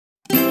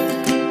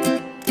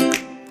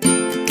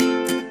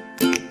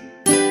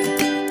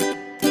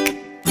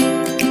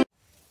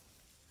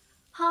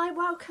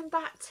welcome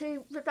back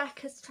to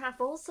Rebecca's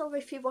Travels, or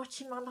if you're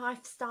watching my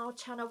lifestyle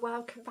channel,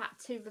 welcome back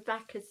to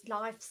Rebecca's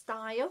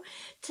Lifestyle.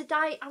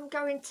 Today I'm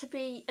going to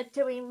be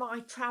doing my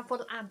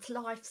travel and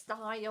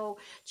lifestyle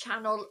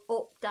channel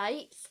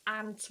updates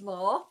and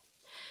more,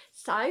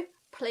 so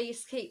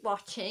please keep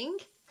watching,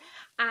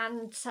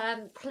 and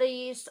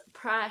please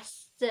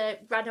press the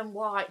red and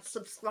white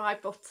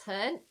subscribe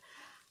button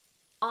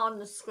on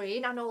the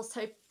screen, and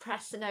also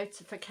press the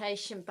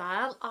notification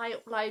bell. I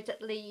upload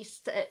at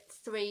least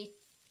 3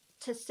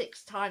 to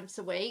 6 times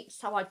a week,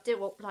 so I do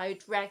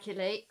upload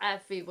regularly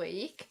every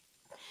week.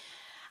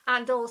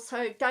 And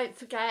also don't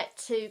forget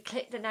to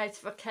click the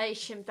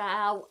notification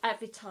bell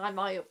every time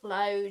I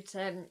upload,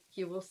 and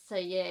you will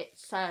see it,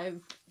 so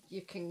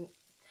you can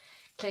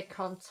click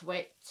onto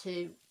it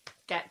to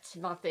get to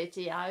my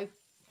video.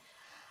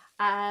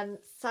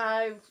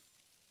 So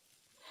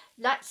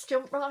let's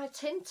jump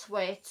right into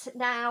it.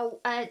 Now,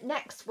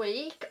 next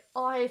week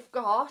I've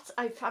got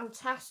a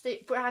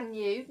fantastic brand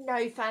new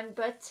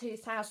November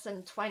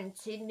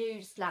 2020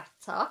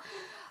 newsletter,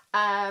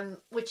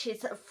 which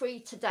is free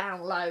to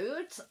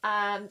download.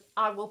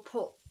 I will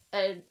put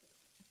it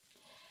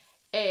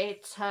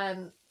at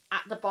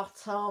the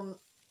bottom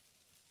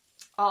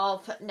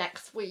of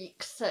next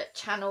week's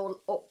channel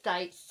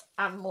updates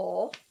and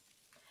more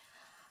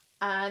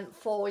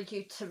for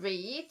you to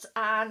read,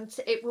 and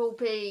it will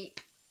be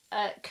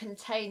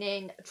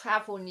containing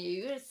travel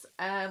news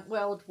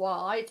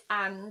worldwide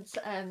and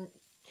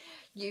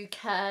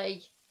UK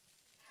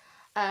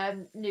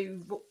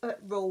new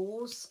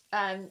rules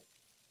in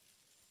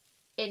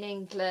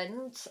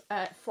England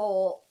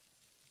for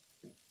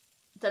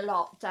the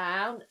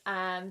lockdown,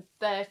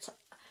 but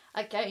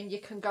again you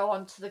can go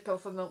onto the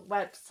government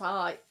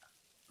website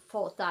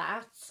for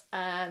that,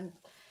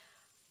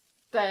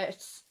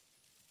 but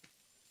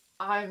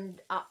I'm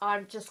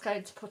just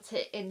going to put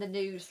it in the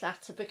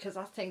newsletter because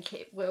I think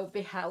it will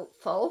be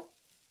helpful.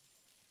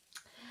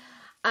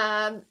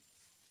 I've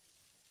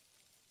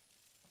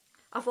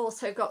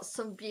also got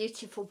some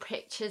beautiful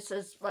pictures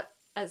as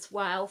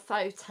well,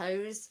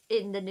 photos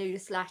in the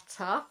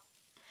newsletter.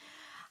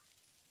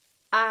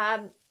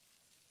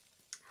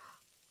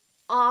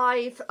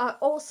 I've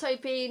also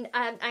been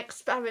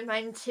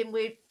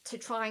experimenting to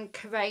try and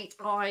create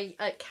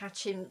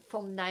eye-catching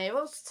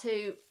thumbnails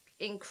to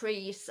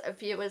increase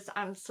viewers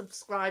and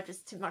subscribers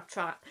to my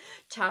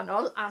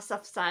channel. As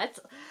I've said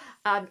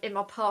in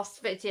my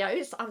past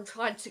videos, I'm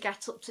trying to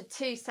get up to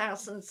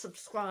 2,000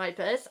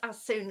 subscribers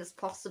as soon as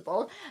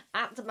possible.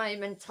 At the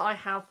moment I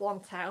have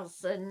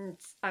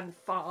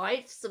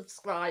 1,005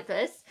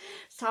 subscribers,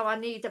 so I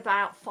need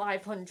about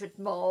 500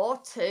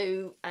 more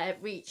to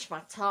reach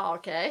my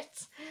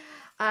target.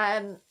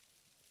 I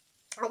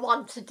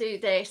want to do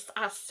this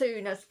as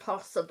soon as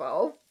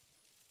possible.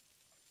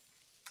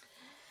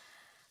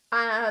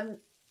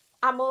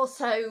 I'm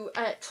also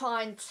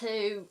trying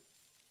to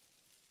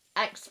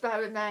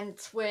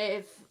experiment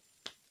with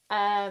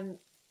trying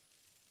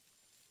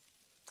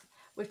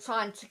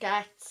to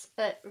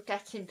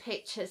getting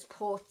pictures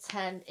put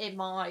in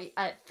my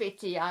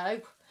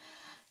video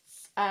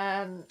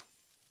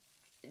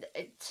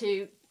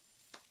to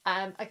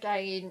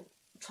again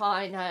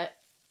trying to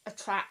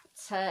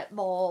attract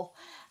more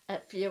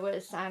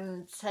viewers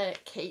and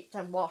keep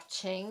them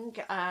watching,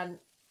 and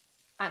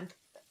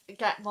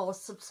get more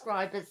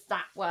subscribers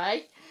that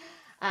way,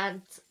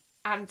 and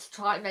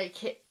try and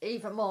make it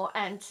even more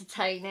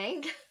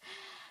entertaining.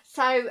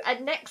 So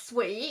next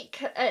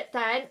week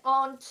then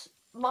on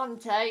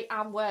Monday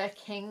I'm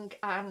working,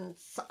 and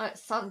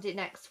Sunday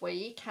next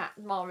week at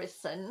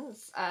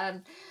Morrison's,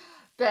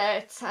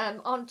 but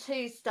on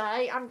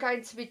Tuesday I'm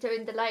going to be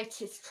doing the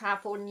latest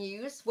travel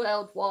news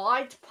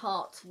worldwide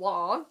part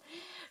 1.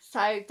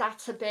 So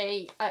that'll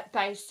be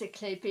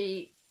basically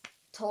be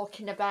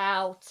talking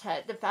about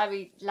the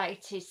very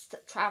latest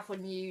travel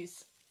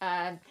news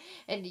in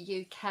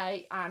the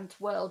UK and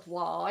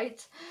worldwide.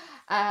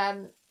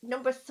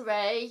 Number 2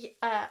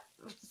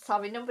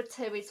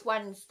 is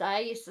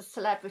Wednesday. It's a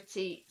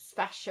celebrity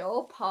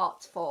special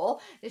part 4.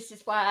 This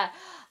is where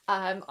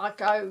I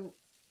go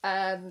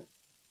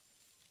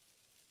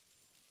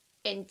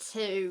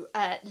into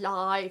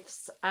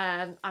lives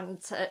and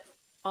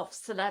of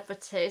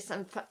celebrities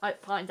and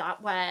find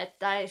out where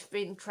they've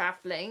been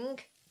travelling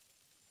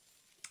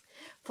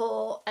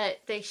for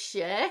this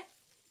year,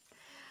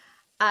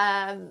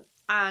 and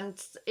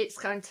it's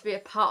going to be a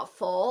part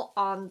 4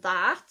 on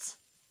that.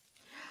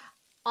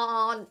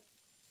 On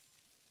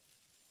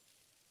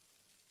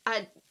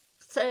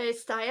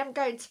Thursday I'm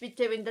going to be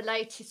doing the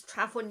latest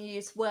travel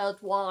news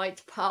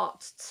worldwide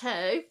part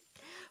 2.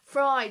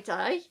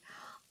 Friday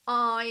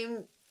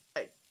I'm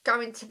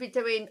going to be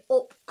doing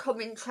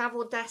upcoming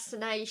travel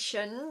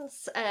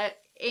destinations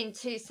in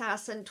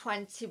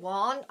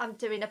 2021. I'm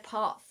doing a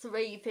part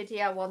 3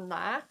 video on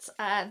that.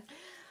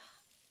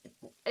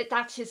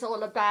 That is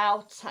all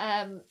about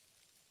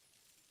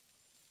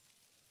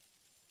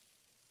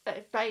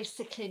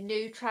basically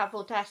new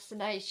travel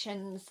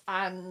destinations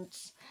and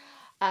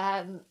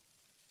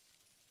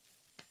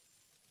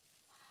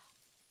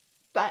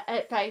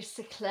but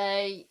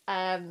basically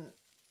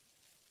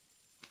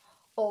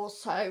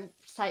also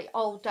say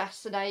old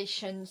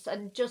destinations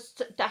and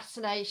just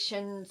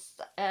destinations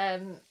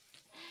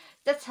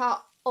that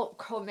are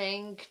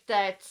upcoming,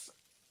 that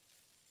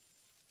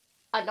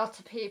a lot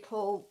of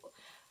people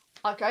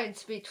are going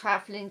to be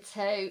travelling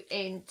to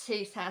in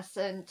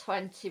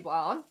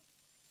 2021,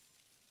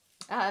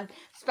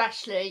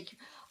 especially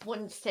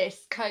once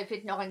this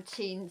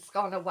COVID-19's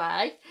gone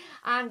away.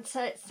 And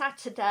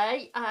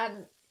Saturday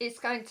is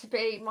going to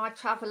be my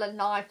travel and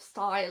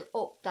lifestyle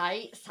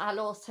updates. I'll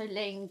also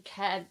link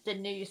the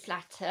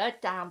newsletter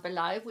down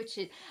below, which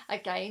is,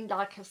 again,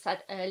 like I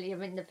said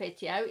earlier in the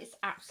video, it's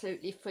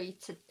absolutely free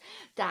to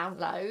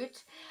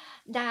download.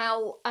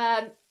 Now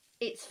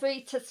it's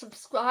free to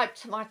subscribe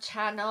to my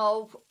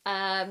channel.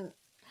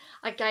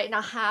 Again,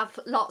 I have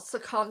lots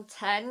of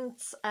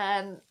content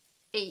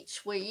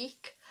each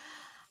week,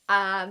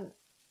 and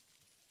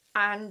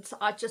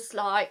I just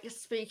like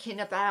speaking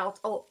about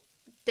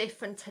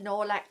different and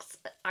all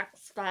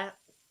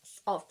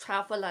aspects of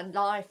travel and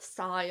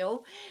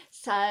lifestyle.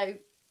 So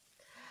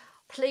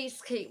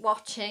please keep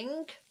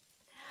watching,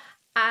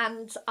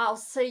 and I'll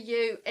see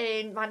you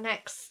in my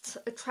next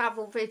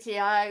travel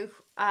video,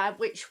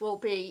 which will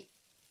be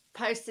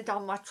posted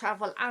on my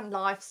travel and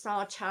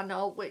lifestyle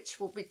channel, which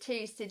will be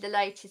Tuesday, the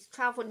latest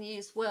travel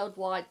news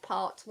worldwide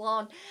part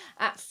 1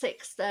 at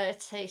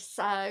 6:30.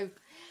 So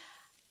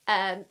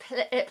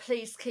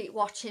please keep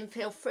watching.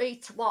 Feel free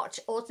to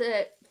watch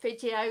other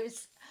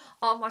videos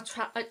on my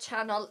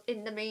channel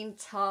in the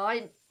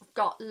meantime. I've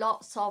got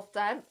lots of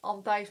them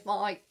on both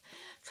my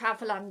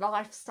travel and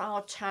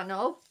lifestyle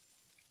channel.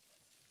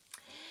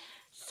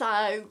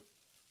 So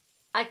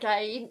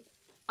again,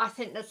 I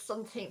think there's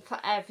something for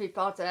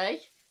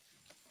everybody.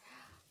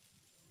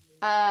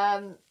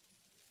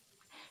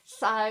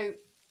 So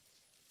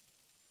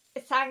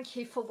thank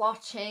you for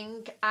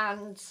watching,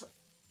 and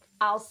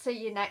I'll see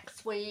you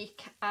next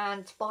week,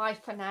 and bye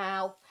for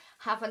now.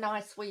 Have a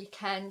nice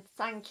weekend.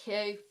 Thank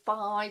you.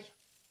 Bye.